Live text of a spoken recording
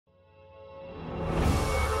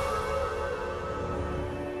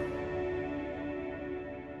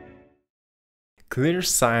Clear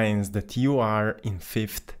signs that you are in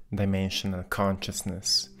fifth dimensional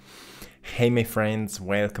consciousness. Hey my friends,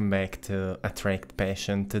 welcome back to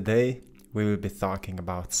AttractPassion. Today we will be talking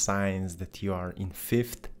about signs that you are in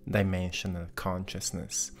fifth dimensional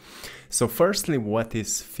consciousness. So firstly, what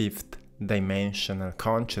is fifth dimensional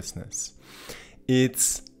consciousness?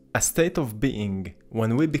 It's a state of being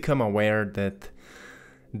when we become aware that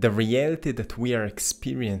the reality that we are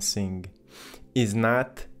experiencing is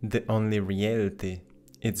not the only reality,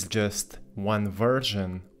 it's just one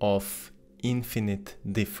version of infinite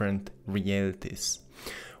different realities.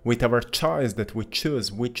 With our choice that we choose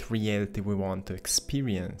which reality we want to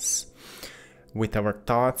experience. With our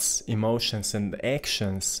thoughts, emotions and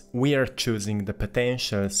actions, we are choosing the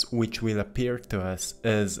potentials which will appear to us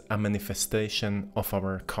as a manifestation of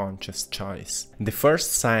our conscious choice. The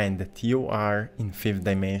first sign that you are in fifth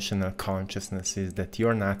dimensional consciousness is that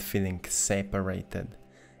you're not feeling separated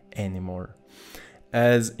anymore.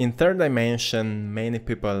 As in third dimension, many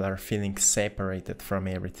people are feeling separated from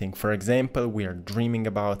everything. For example, we are dreaming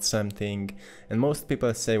about something and most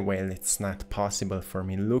people say, well, it's not possible for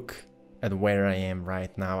me. Look at where I am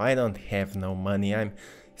right now. I don't have no money, I'm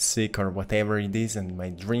sick or whatever it is, and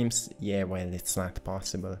my dreams, yeah, well, it's not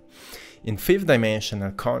possible. In fifth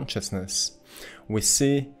dimensional consciousness, we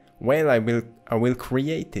see, well, I will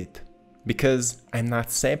create it because I'm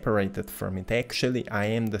not separated from it. Actually, I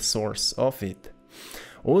am the source of it.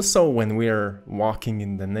 Also, when we are walking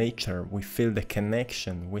in the nature, we feel the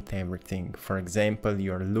connection with everything. For example,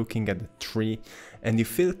 you are looking at a tree and you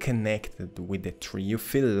feel connected with the tree. You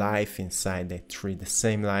feel life inside that tree, the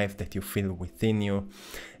same life that you feel within you.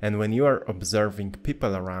 And when you are observing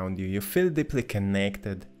people around you, you feel deeply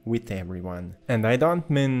connected with everyone. And I don't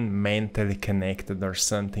mean mentally connected or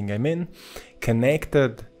something. I mean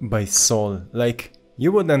connected by soul. Like,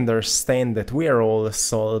 you would understand that we are all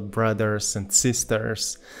soul brothers and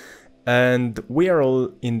sisters and we are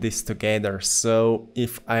all in this together. So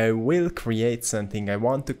if I will create something, I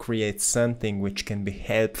want to create something which can be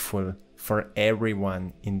helpful for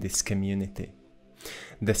everyone in this community.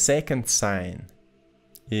 The second sign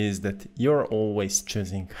is that you're always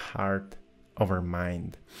choosing heart over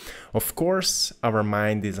mind. Of course, our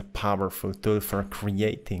mind is a powerful tool for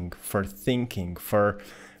creating, for thinking, for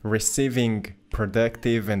receiving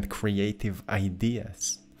productive and creative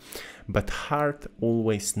ideas. But heart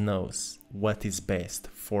always knows what is best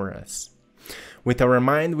for us. With our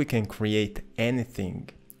mind, we can create anything.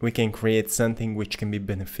 We can create something which can be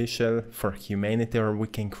beneficial for humanity, or we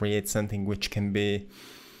can create something which can be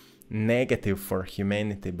negative for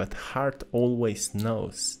humanity. But heart always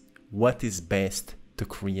knows what is best to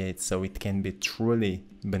create, so it can be truly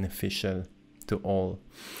beneficial to all.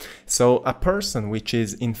 So a person which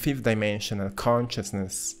is in fifth dimensional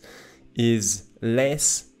consciousness is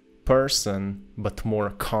less person but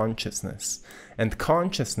more consciousness, and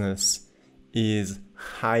consciousness is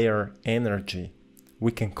higher energy.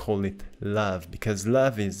 We can call it love, because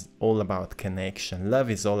love is all about connection. Love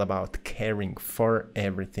is all about caring for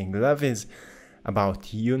everything. Love is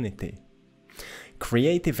about unity.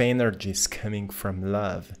 Creative energy is coming from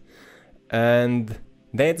love, and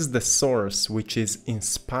that's the source which is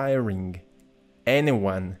inspiring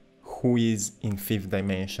anyone who is in fifth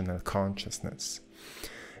dimensional consciousness.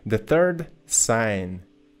 The third sign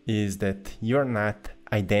is that you're not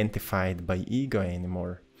identified by ego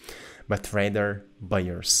anymore, but rather by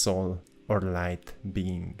your soul or light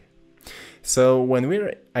being. So when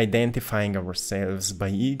we're identifying ourselves by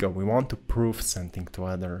ego, we want to prove something to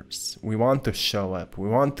others. We want to show up. We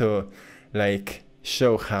want to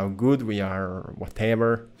show how good we are or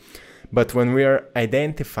whatever. But when we are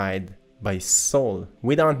identified by soul,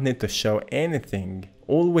 we don't need to show anything.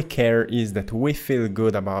 All we care is that we feel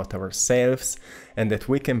good about ourselves and that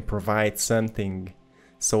we can provide something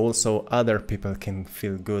so also other people can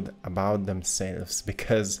feel good about themselves,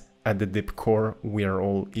 because at the deep core we are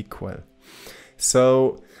all equal.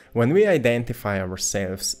 So when we identify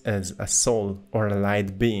ourselves as a soul or a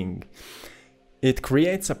light being, it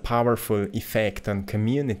creates a powerful effect on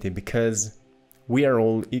community, because we are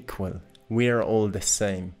all equal, we are all the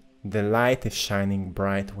same. The light is shining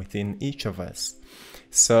bright within each of us.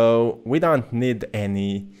 So we don't need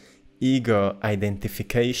any ego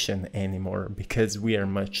identification anymore, because we are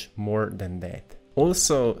much more than that.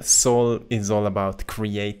 Also, soul is all about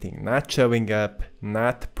creating, not showing up,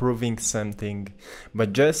 not proving something,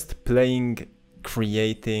 but just playing,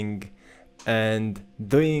 creating, and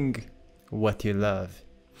doing what you love.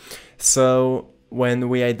 So when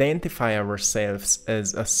we identify ourselves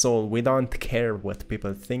as a soul, we don't care what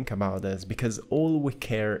people think about us, because all we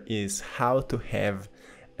care is how to have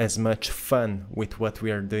as much fun with what we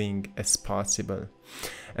are doing as possible.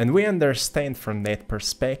 And we understand from that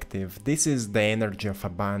perspective, this is the energy of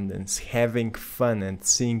abundance. Having fun and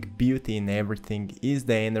seeing beauty in everything is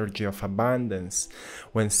the energy of abundance.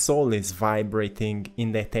 When soul is vibrating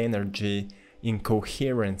in that energy, in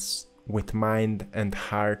coherence with mind and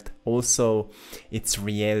heart, also its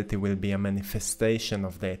reality will be a manifestation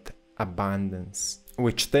of that abundance.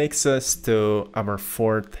 Which takes us to our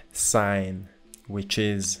fourth sign, which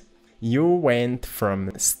is you went from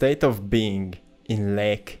a state of being in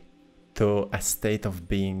lack to a state of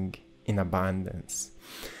being in abundance.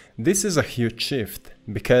 This is a huge shift,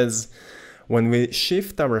 because when we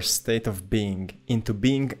shift our state of being into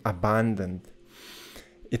being abundant,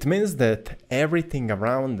 it means that everything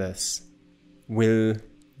around us will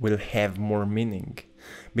have more meaning,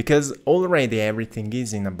 because already everything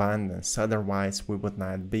is in abundance, otherwise we would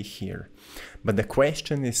not be here. But the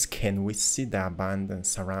question is, can we see the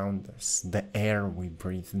abundance around us? The air we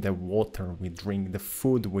breathe, the water we drink, the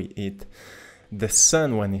food we eat, the sun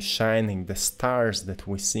when it's shining, the stars that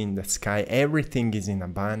we see in the sky, everything is in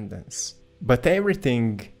abundance. But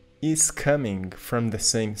everything is coming from the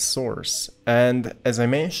same source. And as I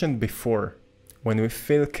mentioned before, when we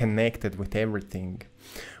feel connected with everything,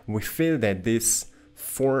 we feel that this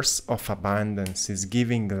force of abundance is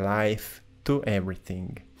giving life to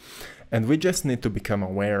everything. And we just need to become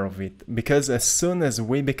aware of it, because as soon as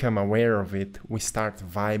we become aware of it, we start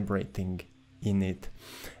vibrating in it.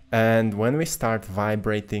 And when we start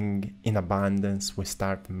vibrating in abundance, we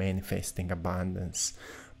start manifesting abundance.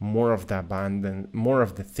 More of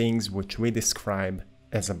the things which we describe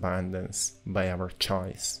as abundance by our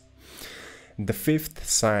choice. The fifth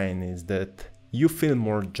sign is that you feel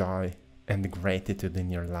more joy and gratitude in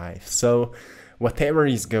your life. So whatever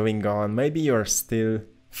is going on, maybe you're still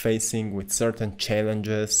facing with certain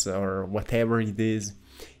challenges or whatever it is,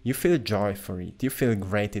 you feel joy for it, you feel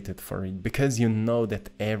gratitude for it, because you know that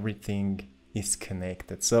everything is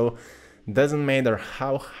connected. So it doesn't matter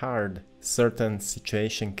how hard certain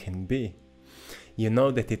situation can be, you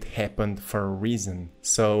know that it happened for a reason,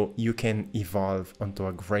 so you can evolve onto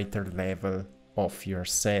a greater level of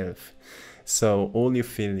yourself. So all you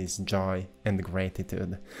feel is joy and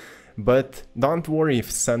gratitude. But don't worry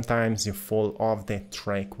if sometimes you fall off that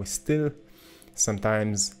track. We still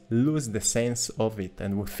sometimes lose the sense of it,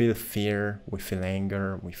 and we feel fear, we feel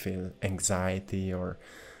anger, we feel anxiety, or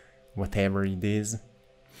whatever it is.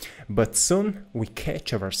 But soon we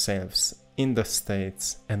catch ourselves in the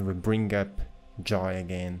states and we bring up joy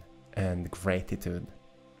again and gratitude.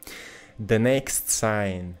 The next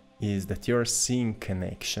sign is that you're seeing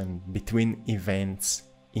connection between events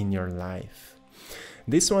in your life.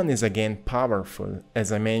 This one is again powerful.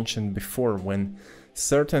 As I mentioned before, when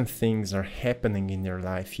certain things are happening in your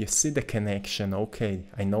life, you see the connection. Okay,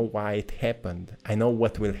 I know why it happened. I know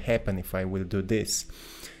what will happen if I will do this.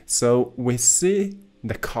 So we see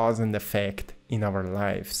the cause and effect in our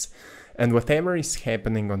lives. And whatever is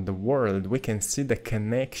happening on the world, we can see the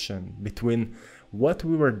connection between what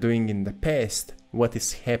we were doing in the past, what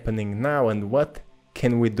is happening now, and what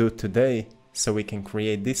can we do today so we can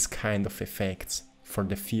create this kind of effects for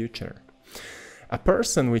the future. A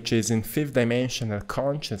person which is in fifth dimensional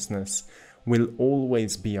consciousness will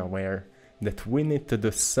always be aware that we need to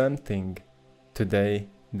do something today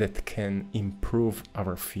that can improve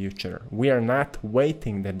our future. We are not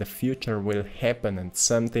waiting that the future will happen and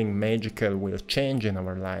something magical will change in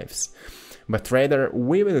our lives, but rather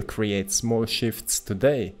we will create small shifts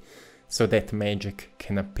today so that magic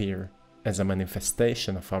can appear as a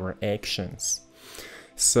manifestation of our actions.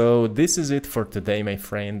 So this is it for today, my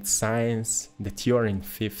friend. Signs that you are in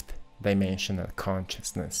fifth dimensional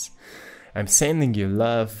consciousness. I'm sending you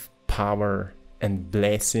love, power, and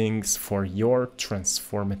blessings for your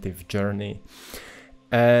transformative journey.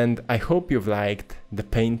 And I hope you've liked the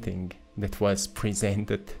painting that was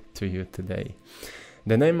presented to you today.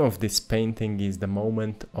 The name of this painting is The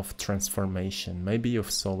Moment of Transformation. Maybe you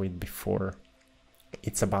saw it before.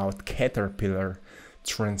 It's about caterpillar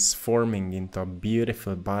transforming into a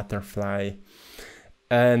beautiful butterfly.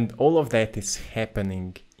 And all of that is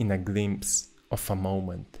happening in a glimpse of a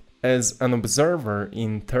moment. As an observer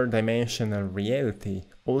in third dimensional reality,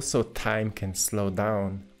 also time can slow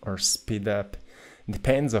down or speed up,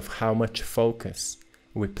 depends on how much focus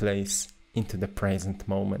we place into the present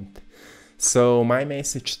moment. So my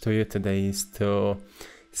message to you today is to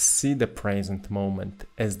see the present moment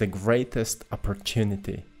as the greatest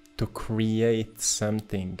opportunity to create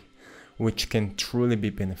something which can truly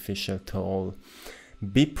be beneficial to all.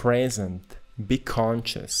 Be present, be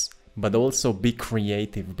conscious, but also be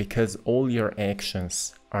creative, because all your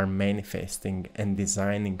actions are manifesting and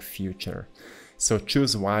designing future. So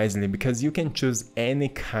choose wisely, because you can choose any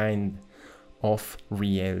kind of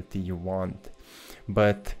reality you want,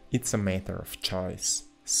 but it's a matter of choice.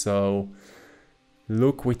 So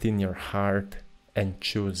look within your heart and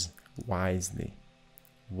choose wisely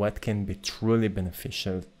what can be truly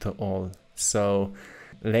beneficial to all. So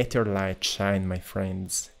let your light shine, my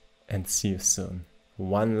friends, and see you soon.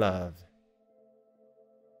 One love.